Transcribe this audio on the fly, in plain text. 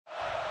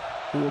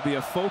who will be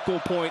a focal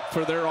point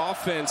for their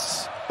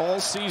offense all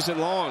season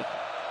long.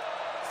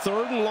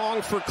 3rd and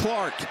long for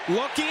Clark.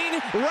 Looking,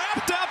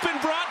 wrapped up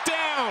and brought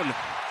down.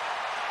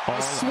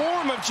 A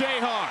swarm of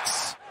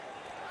Jayhawks.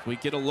 We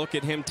get a look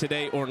at him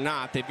today or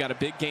not. They've got a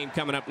big game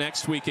coming up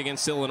next week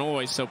against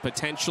Illinois, so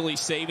potentially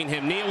saving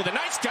him. Neal with a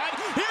nice cut.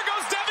 Here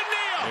goes Devin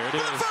Neal for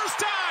the first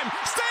time.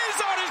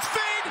 Stays on his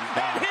feet,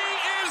 and he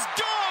is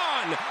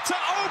gone to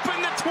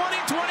open the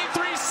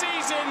 2023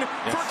 season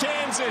for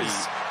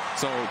Kansas.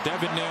 So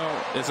Devin Neal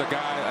is a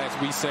guy,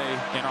 as we say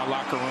in our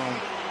locker room,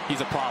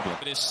 he's a problem.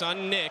 But his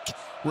son Nick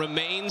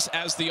remains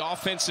as the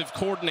offensive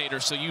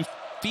coordinator, so you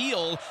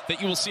feel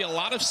that you will see a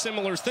lot of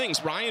similar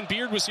things. Ryan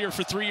Beard was here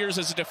for 3 years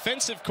as a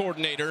defensive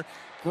coordinator.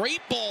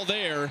 Great ball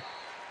there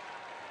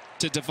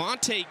to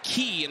Devontae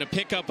Key in a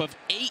pickup of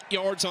 8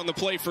 yards on the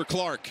play for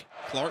Clark.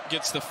 Clark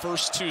gets the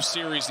first 2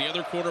 series. The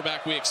other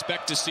quarterback we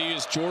expect to see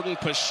is Jordan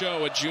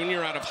Pachot, a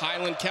junior out of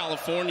Highland,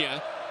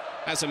 California.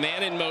 As a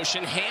man in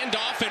motion,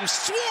 handoff and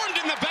swarmed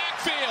in the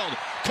backfield.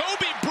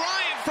 Kobe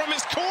Bryant from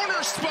his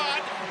corner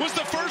spot was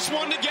the first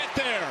one to get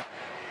there.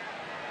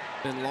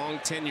 And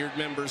long-tenured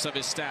members of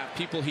his staff,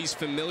 people he's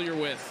familiar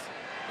with.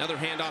 Another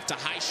handoff to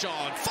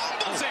Highshaw and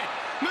fumbles it.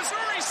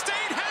 Missouri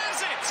State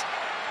has it.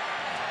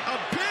 A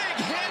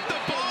big hit,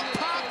 the ball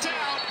popped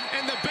out,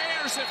 and the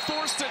Bears have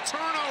forced a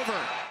turnover.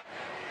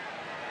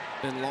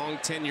 And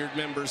long-tenured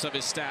members of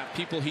his staff,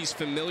 people he's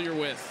familiar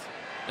with.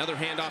 Another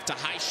handoff to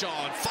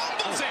Highshaw and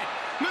fumbles it.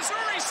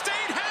 Missouri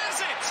State has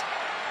it.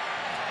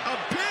 A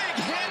big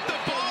hit, the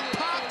ball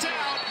popped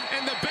out,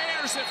 and the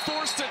Bears have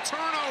forced a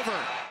turnover.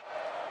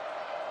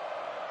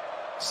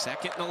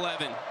 2nd and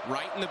 11,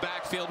 right in the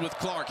backfield with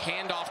Clark.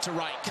 Handoff to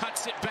right,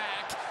 cuts it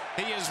back.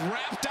 He is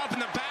wrapped up in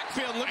the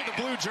backfield. Look at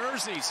the blue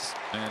jerseys.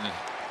 And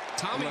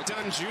Tommy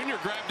Dunn Jr.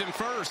 grabbed him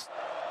first.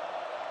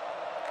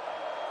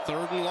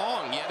 3rd and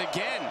long, yet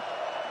again.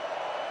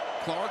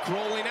 Clark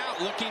rolling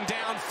out, looking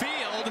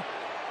downfield.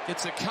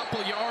 Gets a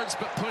couple yards,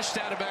 but pushed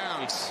out of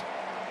bounds.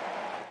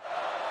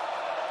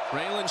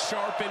 Raylan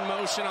Sharp in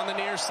motion on the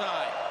near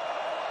side.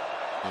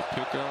 A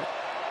pickup.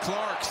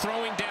 Clark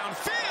throwing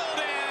downfield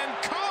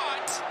and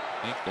caught.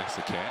 I think that's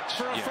the catch.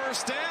 For a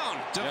first down.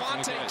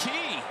 Devontae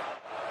Key.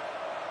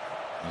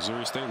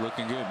 Missouri State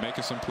looking good,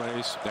 making some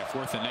plays. That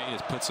 4th and 8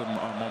 has put some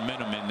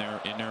momentum in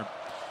their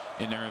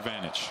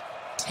advantage.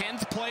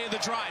 10th play of the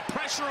drive.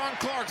 Pressure on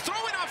Clark.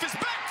 Throwing off his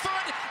back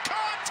foot.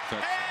 Caught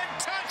and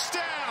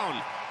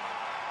touchdown.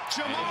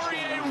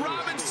 Jamarie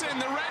Robinson,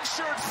 the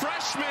redshirt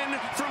freshman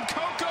from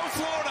Cocoa,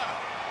 Florida.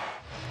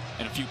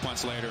 And a few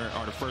punts later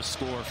are the first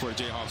score for the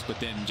Jayhawks, but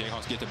then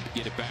Jayhawks get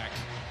it back,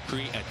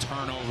 create a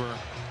turnover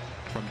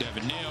from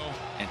Devin Neal,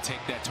 and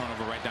take that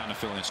turnover right down the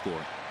field and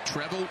score.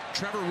 Trevor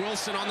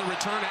Wilson on the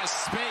return has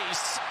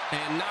space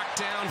and knocked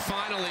down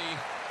finally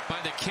by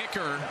the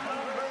kicker.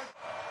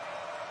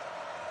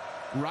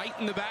 Right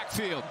in the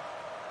backfield.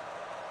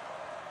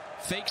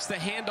 Fakes the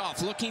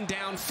handoff, looking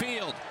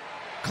downfield.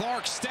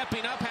 Clark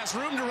stepping up, has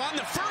room to run.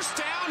 The first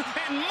down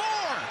and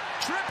more.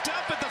 Tripped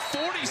up at the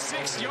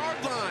 46-yard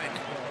line.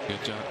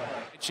 Good job.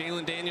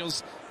 Jalen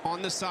Daniels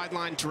on the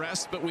sideline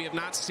dressed, but we have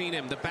not seen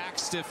him. The back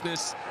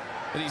stiffness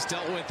that he's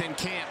dealt with in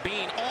camp.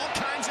 Being all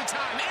kinds of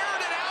time.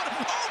 Airing it out.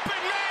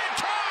 Open man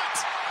caught.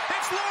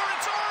 It's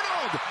Lawrence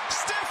Arnold.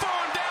 Stiff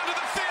arm down to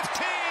the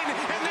 15.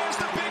 And there's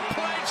the big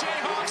play.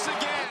 Jayhawks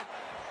again.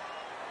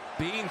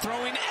 Being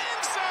throwing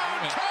end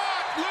zone.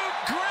 Caught. Luke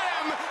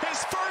Grimm.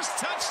 His first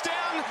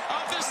touchdown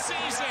of the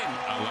season.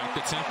 I like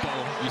the tempo.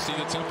 You see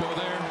the tempo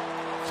there?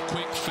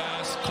 Quick,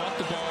 fast, caught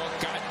the ball,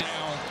 got it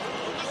down.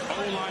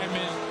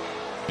 O-lineman,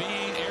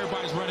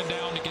 everybody's running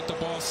down to get the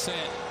ball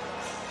set.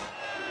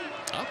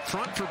 Up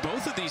front for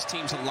both of these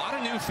teams, a lot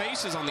of new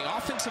faces on the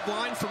offensive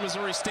line for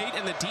Missouri State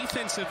and the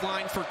defensive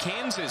line for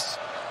Kansas.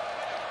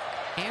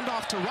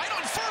 Handoff to right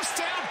on first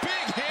down.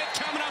 Big hit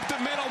coming up the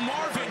middle.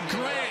 Marvin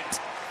Grant.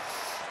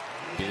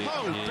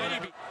 Oh,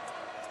 baby.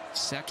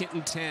 2nd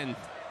and 10.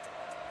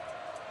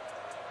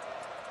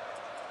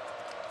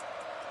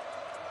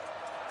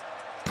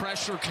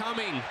 Pressure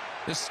coming.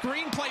 The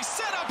screenplay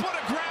set up. What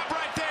a grab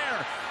right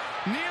there.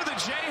 Near the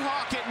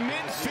Jayhawk at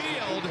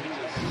midfield.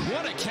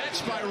 What a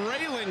catch by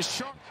Raylan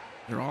Sharp.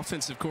 Their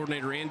offensive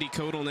coordinator, Andy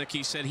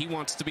Kotelnicki, said he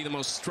wants to be the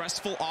most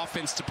stressful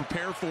offense to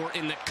prepare for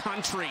in the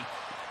country.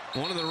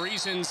 One of the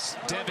reasons,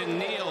 Devin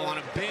Neal on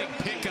a big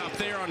pickup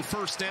there on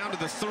first down to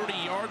the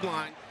 30-yard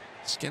line.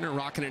 Skinner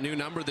rocking a new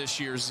number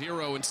this year,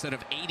 0 instead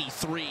of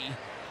 83.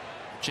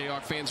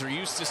 Jayhawk fans are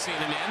used to seeing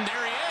an end.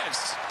 There he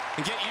is.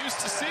 And get used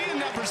to seeing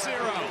number 0.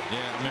 Yeah,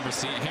 I remember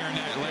hearing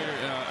that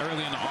later,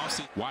 early in the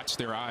offseason. Watch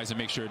their eyes and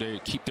make sure they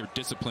keep their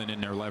discipline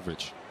and their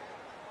leverage.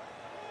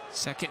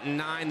 2nd and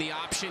 9, the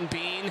option.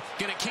 Bean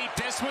gonna keep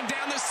this one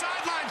down the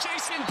sideline.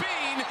 Jason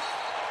Bean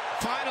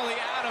finally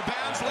out of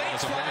bounds. Late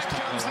flag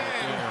comes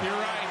in. You're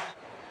right.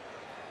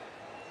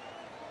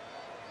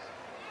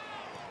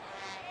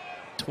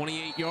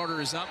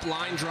 28-yarder is up.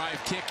 Line drive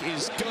kick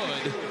is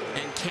good.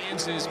 And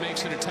Kansas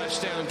makes it a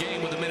touchdown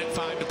game with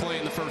 1:05 to play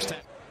in the first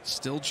half.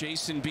 Still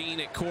Jason Bean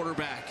at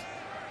quarterback.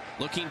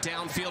 Looking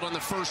downfield on the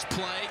first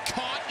play,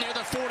 caught near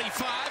the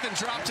 45 and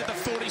dropped to the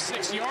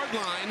 46-yard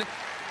line.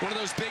 One of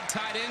those big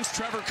tight ends,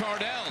 Trevor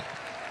Cardell.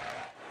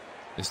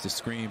 It's the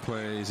screen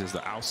plays, it's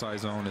the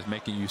outside zone, is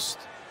making you,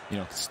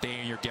 stay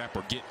in your gap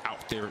or get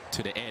out there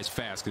to the edge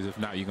fast, because if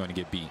not, you're going to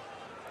get beat.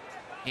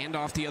 Hand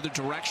off the other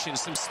direction,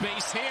 some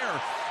space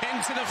here,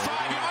 into the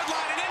 5-yard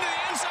line and into the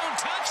end zone,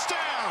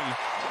 touchdown!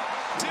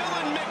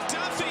 Dylan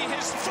McDuffie,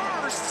 his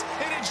first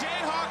in a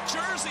Jayhawk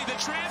jersey, the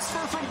transfer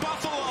from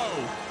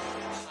Buffalo.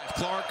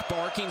 Clark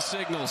barking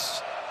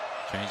signals.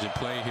 Change of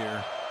play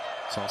here.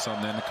 Saw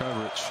something in the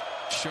coverage.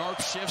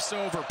 Sharp shifts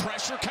over,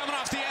 pressure coming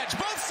off the edge,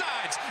 both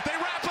sides. They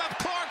wrap up,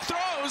 Clark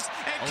throws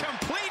and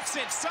completes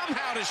it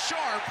somehow to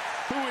Sharp,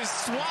 who is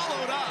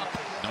swallowed up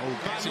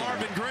by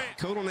Marvin Grant.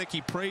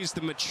 Kotelnicki praised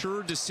the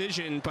mature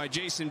decision by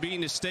Jason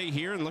Bean to stay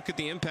here, and look at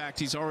the impact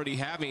he's already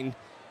having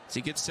as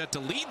he gets set to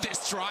lead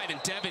this drive,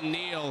 and Devin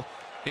Neal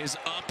is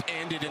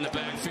upended in the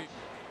backfield.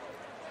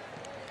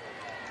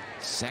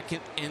 Second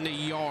and a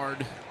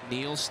yard.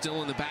 Neal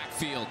still in the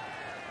backfield.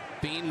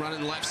 Bean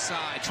running left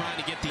side, trying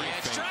to get the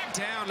edge. Dragged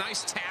down,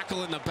 nice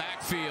tackle in the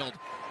backfield.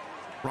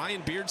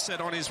 Ryan Beard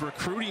said on his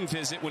recruiting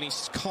visit when he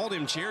called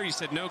him Jerry, he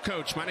said, "No,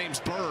 coach, my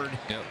name's Bird."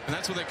 Yep. And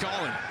that's what they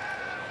call him.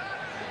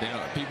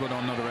 People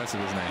don't know the rest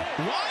of his name.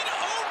 Wide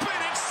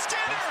open, it's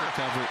Skinner!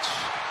 Coverage.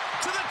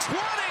 To the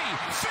 20,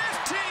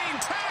 15,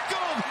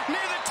 tackled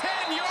near the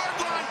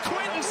 10-yard line.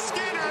 Quentin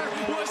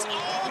Skinner was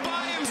all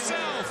by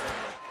himself.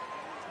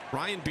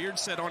 Ryan Beard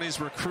said on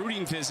his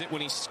recruiting visit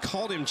when he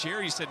called him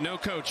Jerry, he said, "No,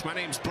 coach, my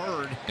name's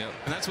Bird." Yep.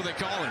 And that's what they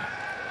call him.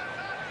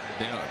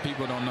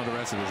 People don't know the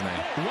rest of his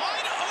name.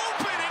 Wide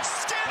open, it's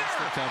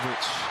Skinner!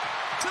 Coverage.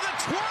 To the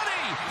 20,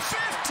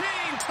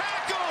 15,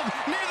 tackled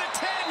near the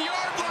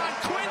 10-yard line.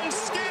 Quentin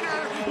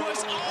Skinner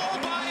was all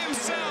by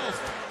himself.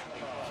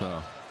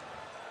 So,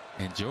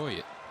 enjoy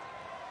it.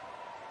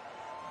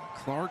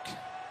 Clark,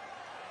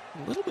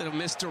 a little bit of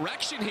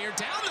misdirection here.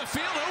 Down the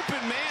field,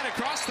 open man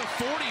across the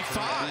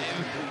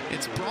 45.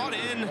 It's brought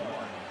in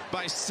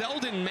by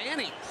Selden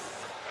Manning.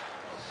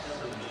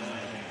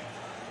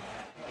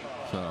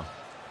 So,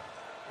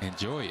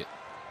 enjoy it.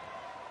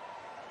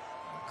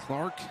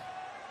 Clark,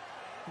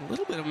 a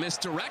little bit of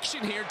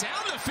misdirection here.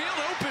 Down the field,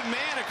 open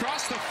man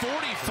across the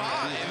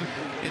 45.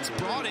 It's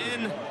brought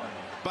in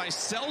by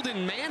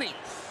Selden Manning.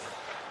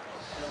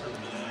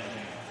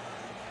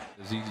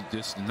 He's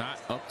just not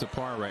up to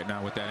par right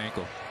now with that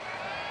ankle.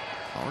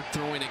 Clark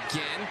throwing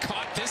again,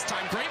 caught this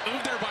time. Great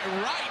move there by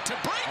Wright to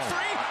break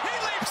free. He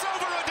leaps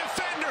over a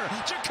defender.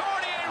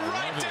 Jacardier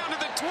right down to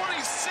the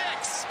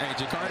 26. Hey,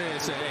 Jacardier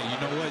said, "Hey, you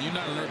know what? You're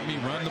not letting me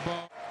run the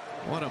ball."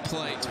 What a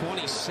play.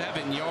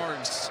 27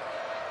 yards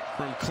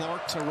from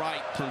Clark to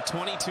Wright, from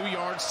 22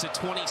 yards to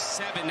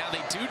 27. Now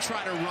they do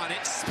try to run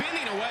it,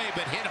 spinning away,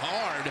 but hit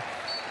hard.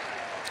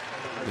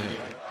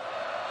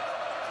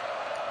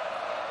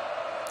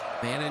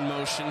 Man in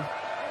motion.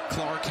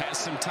 Clark has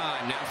some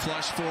time. Now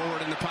flush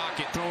forward in the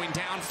pocket. Throwing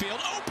downfield.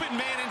 Open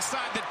man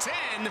inside the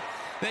 10.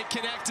 They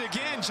connect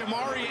again.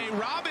 Jamarie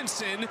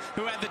Robinson,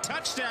 who had the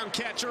touchdown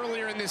catch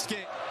earlier in this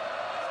game.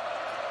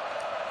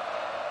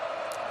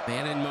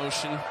 Man in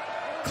motion.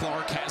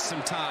 Clark has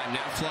some time.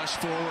 Now flush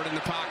forward in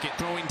the pocket.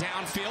 Throwing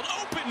downfield.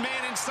 Open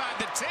man inside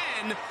the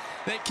 10.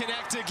 They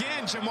connect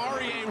again.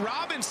 Jamarie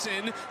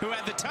Robinson, who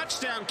had the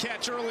touchdown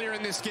catch earlier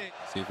in this game.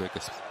 See if they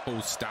can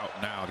hold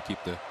stout now to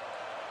keep the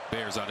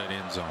Bears out of the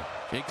end zone.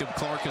 Jacob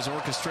Clark has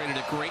orchestrated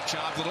a great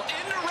job. Little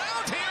end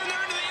around here, and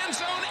they're into the end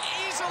zone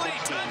easily.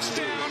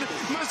 Touchdown,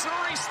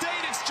 Missouri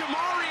State. It's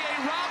Jamarie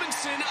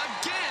Robinson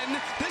again,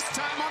 this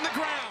time on the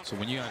ground. So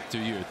when you have to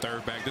do your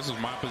third back, this was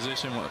my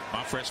position,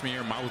 my freshman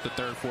year. I was the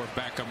third, fourth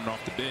back coming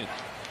off the bench.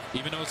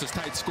 Even though it's a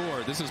tight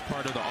score, this is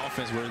part of the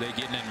offense where they're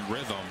getting in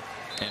rhythm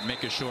and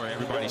making sure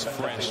everybody's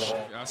fresh.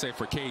 I say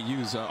for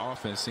KU's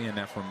offense, seeing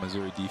that from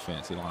Missouri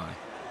defensive line.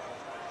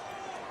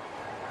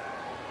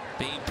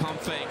 Bean pump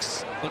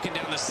fakes, looking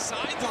down the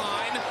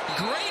sideline.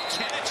 Great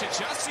catch,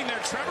 adjusting there,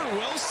 Trevor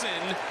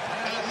Wilson.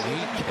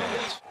 Great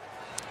catch.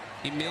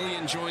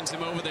 Emilian joins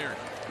him over there.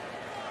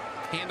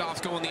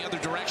 Handoff going the other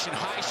direction.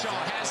 Highshaw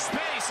has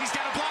space. He's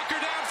got a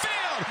blocker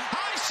downfield.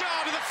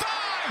 Highshaw to the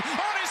 5.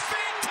 On his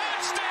feet,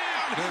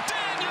 touchdown.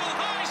 Daniel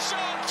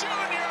Highshaw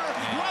Jr.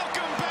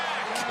 Welcome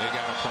back. They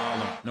got a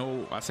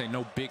problem. I say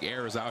no big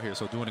errors out here,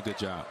 so doing a good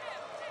job.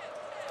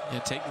 Yeah,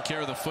 taking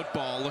care of the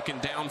football, looking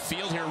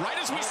downfield here. Right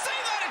as we say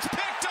that, it's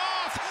picked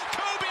off.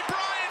 Kobe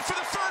Bryant for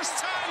the first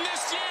time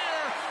this year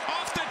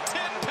off the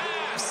tip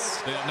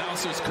pass. The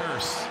announcer's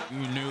curse.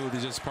 You knew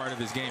this is part of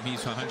his game.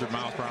 He's 100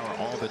 miles per hour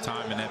all the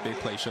time, and that big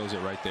play shows it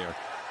right there.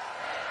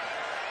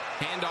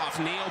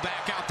 Handoff, Neal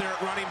back out there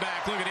at running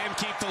back. Look at him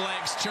keep the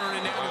legs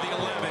churning down to the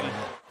 11.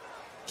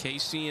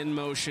 Casey in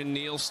motion,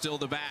 Neal still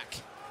the back.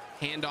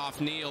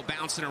 Handoff, Neal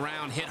bouncing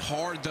around, hit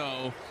hard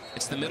though.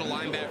 It's the middle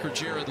linebacker,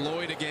 Jared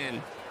Lloyd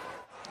again.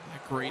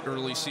 A great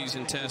early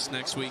season test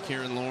next week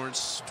here in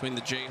Lawrence between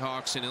the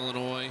Jayhawks and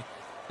Illinois.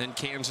 Then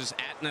Kansas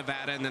at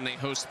Nevada, and then they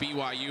host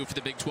BYU for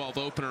the Big 12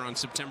 opener on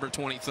September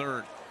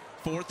 23rd.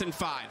 4th and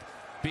 5.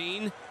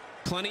 Bean,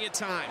 plenty of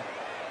time.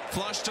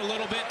 Flushed a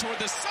little bit toward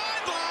the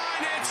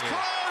sideline. It's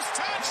close.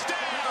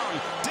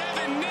 Touchdown.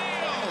 Devin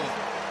Neal.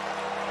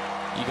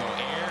 You go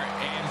air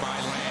and by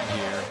land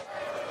here.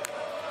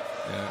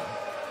 Yeah.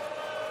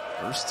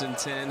 1st and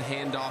 10,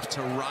 handoff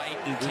to Wright,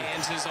 and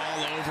Kansas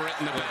all over it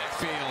in the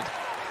backfield.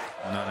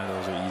 None of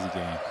those are easy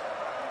games.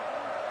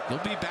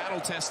 They'll be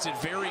battle-tested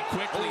very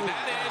quickly.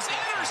 That is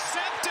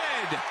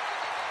intercepted.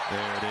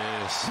 There it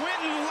is.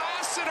 Quentin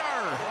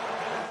Lassiter.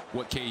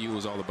 What KU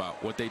was all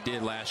about, what they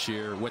did last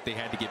year, what they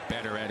had to get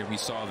better at, and we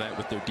saw that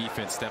with their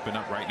defense stepping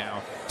up right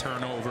now.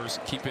 Turnovers,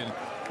 keeping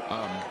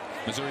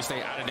Missouri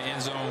State out of the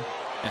end zone.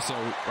 And so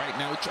right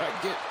now, try to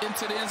get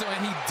into the end zone,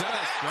 and he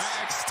does.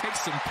 Rags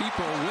takes some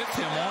people with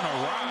him on a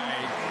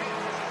ride.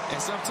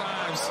 And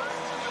sometimes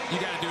you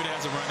got to do that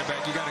as a running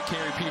back. You got to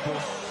carry people,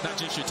 not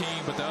just your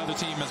team, but the other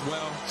team as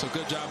well. So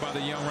good job by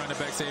the young running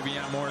back,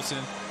 Savion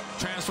Morrison.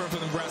 Transfer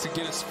from Nebraska,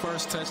 get his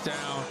first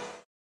touchdown.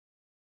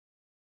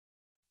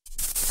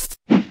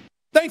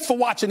 Thanks for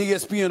watching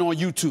ESPN on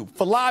YouTube.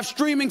 For live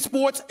streaming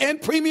sports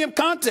and premium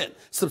content,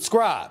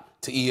 subscribe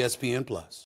to ESPN+.